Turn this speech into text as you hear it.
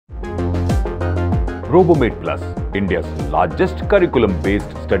RoboMate Plus, India's largest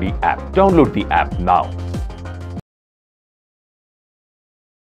curriculum-based study app. Download the app now.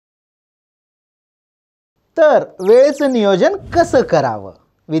 तर वेळेचं नियोजन कसं करावं?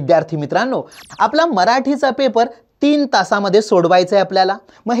 विद्यार्थी मित्रांनो, आपला मराठीचा पेपर 3 तासामध्ये सोडवायचा आहे आपल्याला.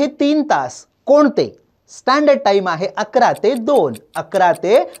 मग हे 3 तास कोणते? स्टँडर्ड टाइम आहे 11 ते 2. 11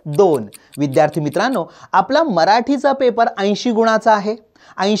 ते 2. विद्यार्थी मित्रांनो, आपला मराठीचा पेपर 80 गुणाचा आहे.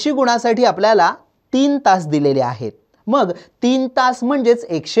 80 गुणासाठी आपल्याला 3 तास दिलेले आहेत. मग 3 तास म्हणजेच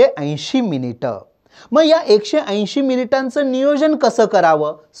 180 मिनिटं. मग या 180 मिनिटांचं नियोजन कसं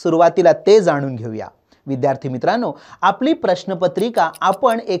करावं? सुरुवातीला ते जाणून घेऊया. विद्यार्थी मित्रांनो, आपली प्रश्नपत्रिका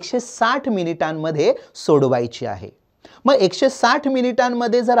आपण 160 मिनिटांमध्ये सोडवायची आहे. मग 160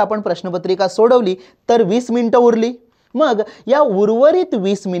 मिनिटांमध्ये जर आपण प्रश्नपत्रिका सोडवली तर 20 मिनिटं उरली. मग या उर्वरित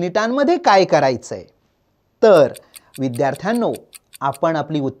 20 मिनिटांमध्ये काय करायचंय? तर विद्यार्थ्यांनो, आपण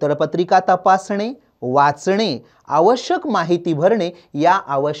आपली उत्तरपत्रिका तपासणे, वाचणे, आवश्यक माहिती भरणे या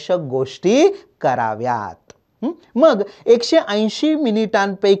आवश्यक गोष्टी कराव्यात. मग 180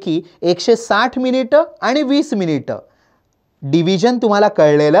 मिनिटांपैकी 160 मिनिटं आणि 20 मिनिटं डिव्हिजन तुम्हाला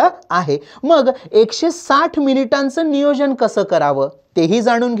कळलेलं आहे. मग 160 मिनिटांचं नियोजन कसं करावं तेही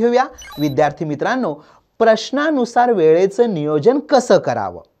जाणून घेऊया. विद्यार्थी मित्रांनो, प्रश्नानुसार वेळेचं नियोजन कसं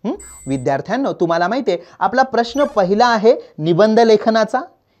करावं? विद्यार्थ्यांनो, तुम्हाला माहिती आहे आपला प्रश्न पहिला आहे निबंध लेखनाचा.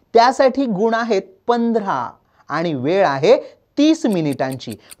 त्यासाठी गुण आहेत 15 आणि वेळ आहे 30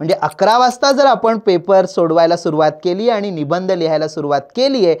 मिनिटांची. म्हणजे 11 वाजता जर आपण पेपर सोडवायला सुरुवात केली आणि निबंध लिहायला सुरुवात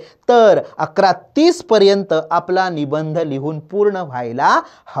केली आहे तर 11:30 पर्यंत आपला निबंध लिहून पूर्ण व्हायला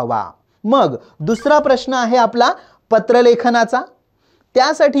हवा. मग दुसरा प्रश्न आहे आपला पत्रलेखनाचा.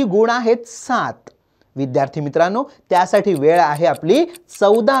 त्यासाठी गुण आहेत 7. विद्यार्थी मित्रांनो, त्यासाठी वेळ आहे आपली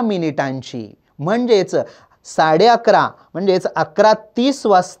 14 मिनिटांची. म्हणजेच 11:30 म्हणजेच 11:30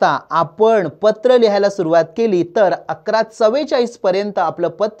 वाजता आपण पत्र लिहायला सुरुवात केली तर 11:44 पर्यंत आपलं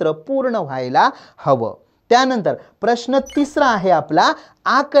पत्र पूर्ण व्हायला हवं. त्यानंतर प्रश्न तिसरा आहे आपला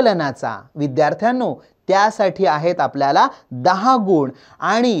आकलनाचा. विद्यार्थ्यांनो, त्यासाठी आहेत आपल्याला 10 गुण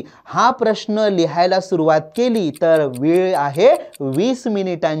आणि हा प्रश्न लिहायला सुरुवात केली तर वेळ आहे 20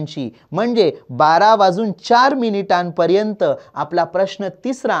 मिनिटांची. म्हणजे 12:04 आपला प्रश्न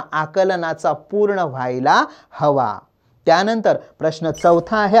तिसरा आकलनाचा पूर्ण व्हायला हवा. त्यानंतर प्रश्न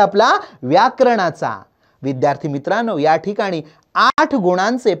चौथा आहे आपला व्याकरणाचा. विद्यार्थी मित्रांनो, या ठिकाणी 8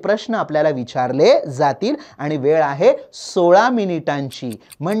 गुणांचे प्रश्न आपल्याला विचारले जातील आणि वेळ आहे 16 मिनिटांची.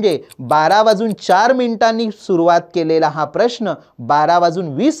 म्हणजे 12:04 सुरुवात केलेला हा प्रश्न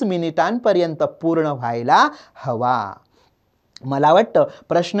 12:20 पूर्ण व्हायला हवा. मला वाटतं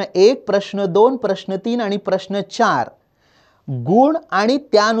प्रश्न 1, प्रश्न 2, प्रश्न 3 आणि प्रश्न 4 गुण आणि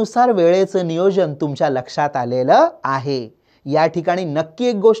त्यानुसार वेळेचं नियोजन तुमच्या लक्षात आलेलं आहे. या ठिकाणी नक्की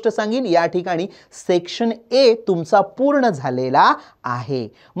एक गोष्ट सांगीन, या ठिकाणी सेक्शन ए तुमचा पूर्ण झालेला आहे.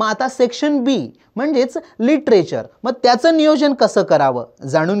 मग आता सेक्शन बी म्हणजेच लिटरेचर, मग त्याचं नियोजन कसं करावं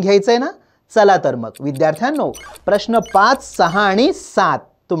जाणून घ्यायचंय ना? चला तर मग विद्यार्थ्यांनो, प्रश्न 5, 6 आणि 7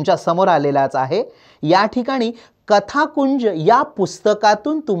 तुमच्या समोर आलेलाच आहे. या ठिकाणी कथाकुंज या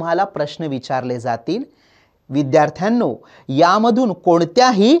पुस्तकातून तुम्हाला प्रश्न विचारले जातील. विद्यार्थ्यांनो, यामधून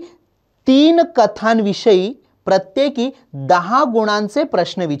कोणत्याही 3 कथांविषयी प्रत्येकी 10 गुणांचे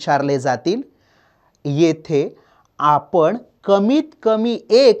प्रश्न विचारले जातील. येथे आपण कमीत कमी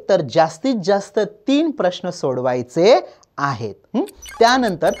 1 तर जास्तीत जास्त 3 प्रश्न सोडवायचे आहेत.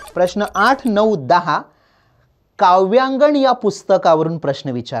 त्यानंतर प्रश्न 8, 9, 10 काव्यांगण या पुस्तकावरून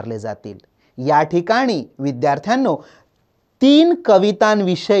प्रश्न विचारले जातील. या ठिकाणी विद्यार्थ्यांनो 3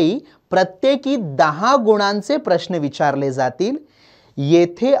 कवितांविषयी प्रत्येकी 10 गुणांचे प्रश्न विचारले जातील.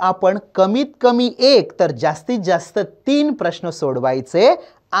 येथे आपण कमीत कमी 1 तर जास्तीत जास्त 3 प्रश्न सोडवायचे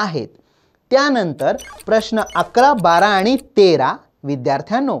आहेत. त्यानंतर प्रश्न 11, 12 आणि 13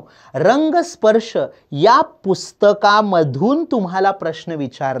 विद्यार्थ्यांनो रंगस्पर्श या पुस्तकामधून तुम्हाला प्रश्न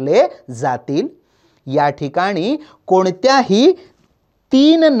विचारले जातील. या ठिकाणी कोणत्याही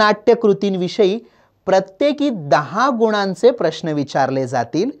 3 नाट्यकृतींविषयी प्रत्येकी 10 गुणांचे प्रश्न विचारले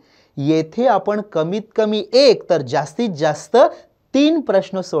जातील. येथे आपण कमीत कमी 1 तर जास्तीत जास्त 3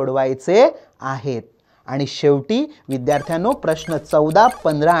 प्रश्न सोडवायचे आहेत. आणि शेवटी विद्यार्थ्यांनो प्रश्न 14,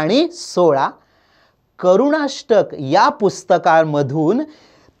 15 आणि 16 करुणाष्टक या पुस्तकामधून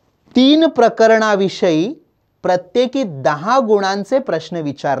 3 प्रकरणाविषयी प्रत्येकी 10 गुणांचे प्रश्न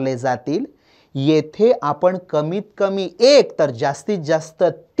विचारले जातील. येथे आपण कमीत कमी 1 तर जास्तीत जास्त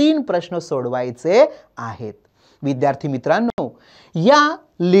 3 प्रश्न सोडवायचे आहेत. विद्यार्थी मित्रांनो, या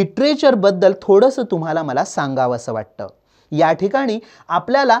लिटरेचर बद्दल थोडंसं तुम्हाला मला सांगावंसं वाटतं. या ठिकाणी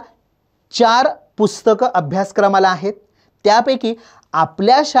आपल्याला 4 पुस्तकं अभ्यासक्रमाला आहेत. त्यापैकी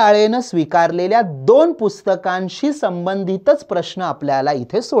आपल्या शाळेनं स्वीकारलेल्या 2 पुस्तकांशी संबंधितच प्रश्न आपल्याला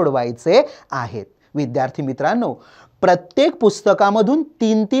इथे सोडवायचे आहेत. विद्यार्थी मित्रांनो, प्रत्येक पुस्तकामधून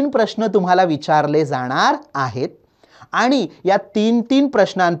 3-3 प्रश्न तुम्हाला विचारले जाणार आहेत आणि या 3-3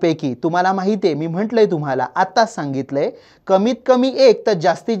 प्रश्नांपैकी तुम्हाला माहिती आहे, मी म्हटलंय तुम्हाला आत्ताच सांगितलंय, कमीत कमी 1 तर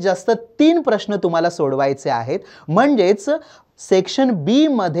जास्तीत जास्त 3 प्रश्न तुम्हाला सोडवायचे आहेत. म्हणजेच सेक्शन बी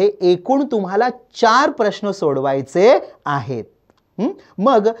मध्ये एकूण तुम्हाला 4 प्रश्न सोडवायचे आहेत.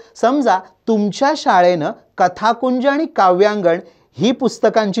 मग समजा तुमच्या शाळेनं कथाकुंज आणि काव्यांगण ही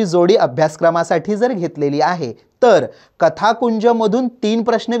पुस्तकांची जोडी अभ्यासक्रमासाठी जर घेतलेली आहे, तर कथाकुंजमधून 3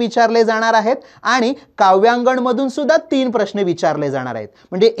 प्रश्न विचारले जाणार आहेत आणि काव्यांगणमधून सुद्धा 3 प्रश्न विचारले जाणार आहेत.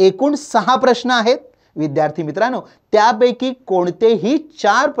 म्हणजे एकूण 6 प्रश्न आहेत. विद्यार्थी मित्रांनो, त्यापैकी कोणतेही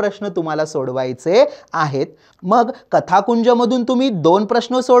 4 प्रश्न तुम्हाला सोडवायचे आहेत. मग कथाकुंजमधून तुम्ही 2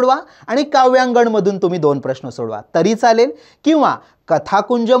 प्रश्न सोडवा आणि काव्यांगणमधून तुम्ही 2 प्रश्न सोडवा तरी चालेल, किंवा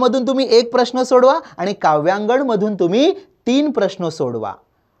कथाकुंजमधून तुम्ही 1 प्रश्न सोडवा आणि काव्यांगणमधून तुम्ही 3 प्रश्न सोडवा,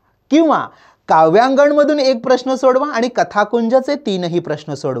 किंवा काव्यांगणमधून 1 प्रश्न सोडवा आणि कथाकुंजचे 3ही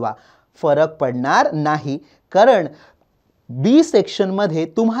प्रश्न सोडवा. फरक पडणार नाही, कारण बी सेक्शनमध्ये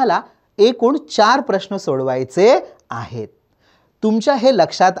तुम्हाला एकूण 4 प्रश्न सोडवायचे आहेत. तुमच्या हे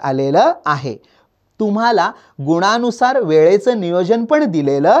लक्षात आलेलं आहे. तुम्हाला गुणानुसार वेळेचं नियोजन पण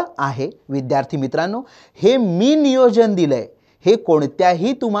दिलेलं आहे. विद्यार्थी मित्रांनो, हे मी नियोजन दिलंय, हे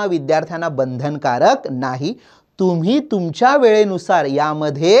कोणत्याही तुम्हा विद्यार्थ्यांना बंधनकारक नाही. तुम्ही तुमच्या वेळेनुसार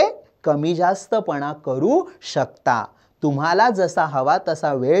यामध्ये कमी जास्तपणा करू शकता. तुम्हाला जसा हवा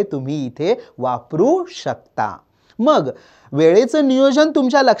तसा वेळ तुम्ही इथे वापरू शकता. मग वेळेचं नियोजन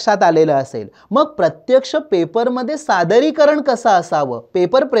तुमच्या लक्षात आलेलं असेल, मग प्रत्यक्ष पेपरमध्ये सादरीकरण कसं असावं,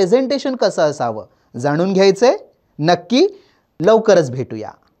 पेपर प्रेझेंटेशन कसं असावं जाणून घ्यायचंय? नक्की लवकरच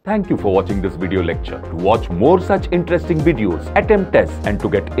भेटूया. Thank you for watching this video lecture. To watch more such interesting videos, attempt tests, and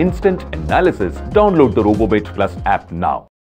to get instant analysis, download the RoboBait Plus app now.